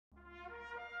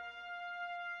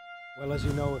Well, as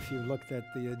you know, if you looked at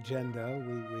the agenda,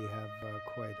 we have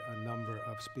quite a number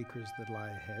of speakers that lie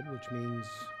ahead, which means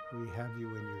we have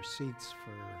you in your seats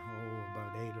for,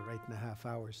 about 8 or 8.5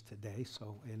 hours today.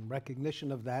 So in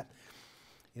recognition of that,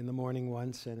 in the morning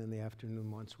once and in the afternoon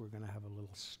once, we're going to have a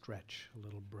little stretch, a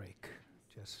little break,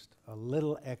 just a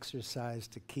little exercise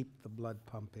to keep the blood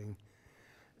pumping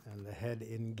and the head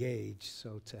engaged.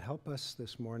 So to help us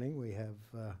this morning, we have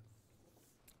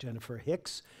Jennifer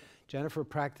Hicks. Jennifer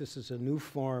practices a new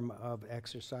form of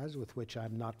exercise with which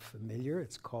I'm not familiar.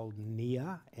 It's called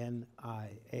NIA,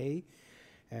 N-I-A,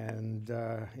 and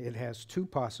it has two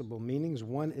possible meanings.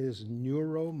 One is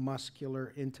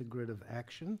neuromuscular integrative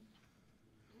action,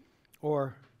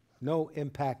 or no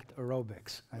impact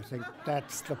aerobics. I think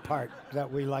that's the part that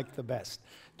we like the best.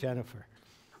 Jennifer.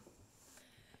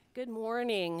 Good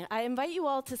morning. I invite you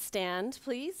all to stand,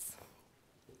 please.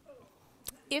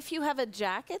 If you have a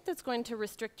jacket that's going to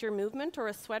restrict your movement, or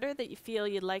a sweater that you feel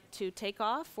you'd like to take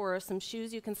off, or some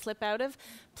shoes you can slip out of,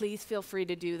 please feel free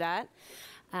to do that.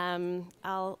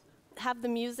 I'll have the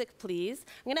music, please.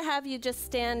 I'm going to have you just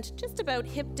stand just about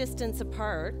hip distance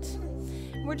apart.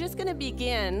 We're just going to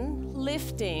begin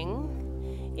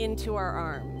lifting into our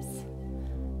arms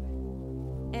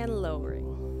and lowering.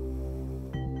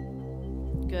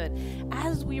 Good.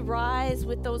 As we rise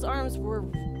with those arms, we're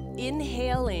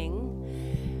inhaling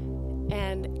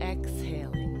and exhaling.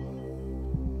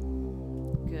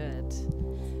 Good.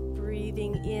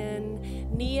 Breathing in.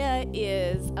 NIA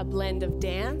is a blend of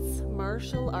dance,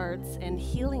 martial arts, and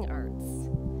healing arts.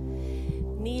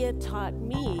 NIA taught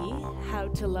me how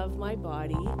to love my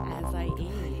body as I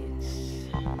age.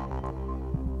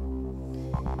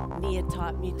 NIA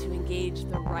taught me to engage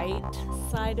the right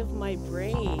side of my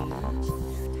brain.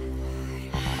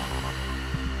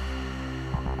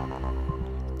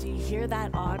 Hear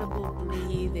that audible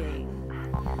breathing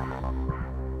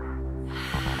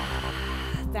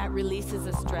that releases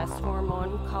a stress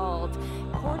hormone called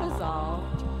cortisol.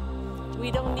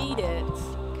 We don't need it.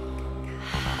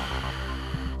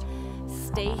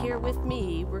 Stay here with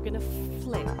me. We're gonna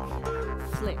flick,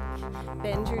 flick.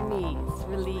 Bend your knees,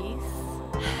 release.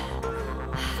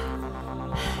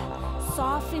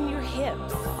 Soften your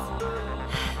hips.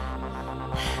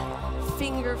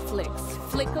 Finger flicks,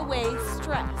 flick away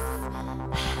stress.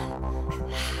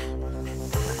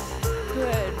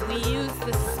 Good, we use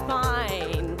the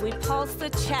spine, we pulse the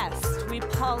chest, we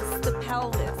pulse the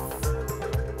pelvis.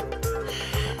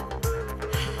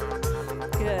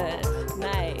 Good,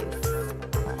 nice.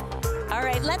 All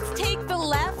right, let's take the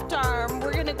left arm,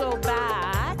 we're gonna go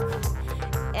back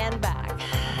and back.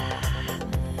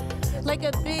 Like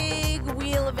a big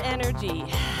wheel of energy.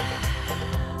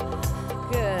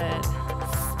 Good.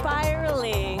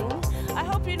 Spiraling. I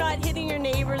hope you're not hitting your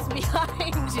neighbors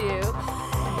behind you.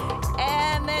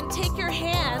 And then take your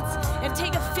hands and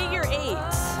take a figure 8.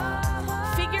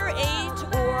 Figure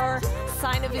 8 or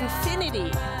sign of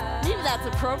infinity. Maybe that's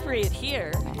appropriate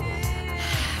here.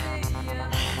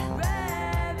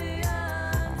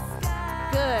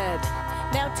 Good.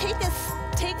 Now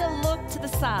take a look to the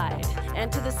side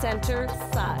and to the center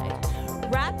side.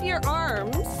 Wrap your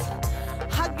arms.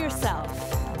 Hug yourself.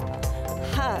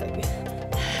 Hug.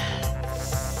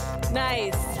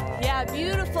 Nice. Yeah,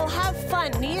 beautiful. Have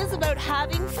fun. NIA is about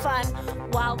having fun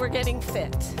while we're getting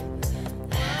fit.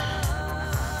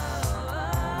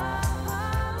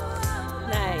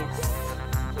 Nice.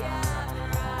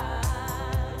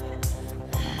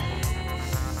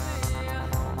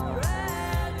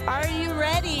 Are you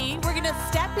ready? We're going to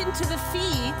step into the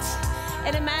feet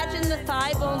and imagine the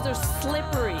thigh bones are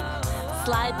slippery.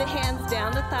 Slide the hands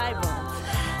down the thigh bones.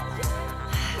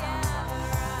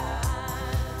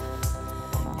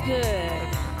 Good.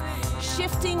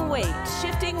 Shifting weight.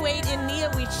 Shifting weight in NIA,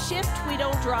 we shift, we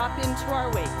don't drop into our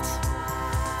weight.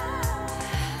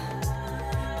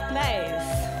 Nice.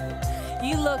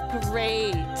 You look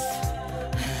great.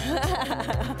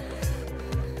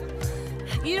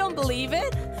 You don't believe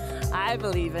it? I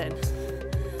believe it.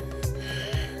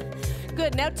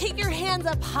 Good. Now take your hands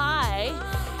up high.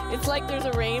 It's like there's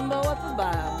a rainbow up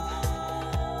above.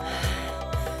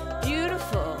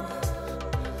 Beautiful.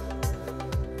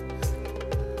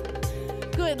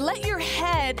 Good. Let your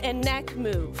head and neck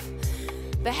move.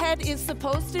 The head is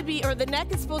supposed to be, or the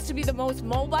neck is supposed to be the most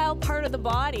mobile part of the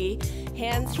body.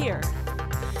 Hands here.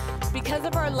 Because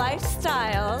of our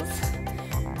lifestyles,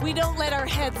 we don't let our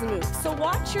heads move. So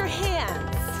watch your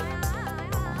hands.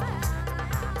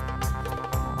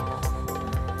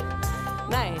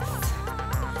 Nice.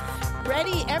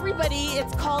 Ready, everybody?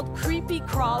 It's called creepy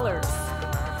crawlers.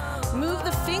 Move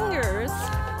the fingers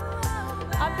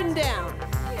up and down.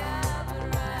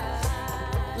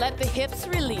 Let the hips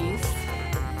release.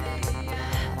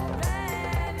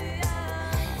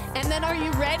 And then are you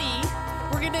ready?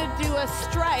 We're gonna do a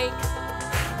strike.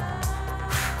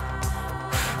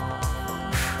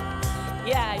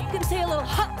 Yeah, you can say a little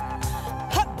hut,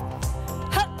 hut,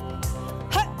 hut,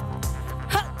 hut,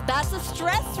 hut. That's a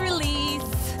stress release.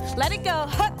 Let it go,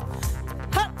 hut,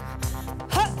 hut,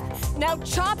 hut. Now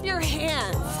chop your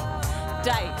hands,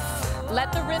 dice.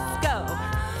 Let the wrists go.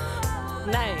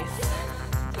 Nice.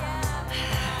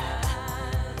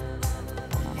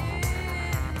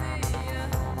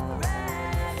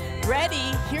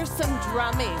 Ready? Here's some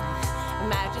drumming,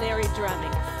 imaginary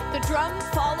drumming. The drum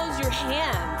follows your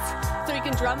hands, so you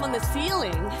can drum on the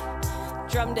ceiling,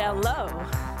 drum down low.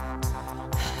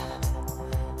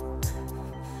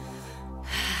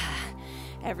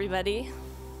 Everybody,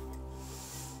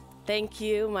 thank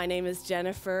you. My name is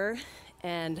Jennifer,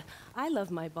 and I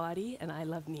love my body, and I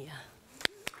love Mia.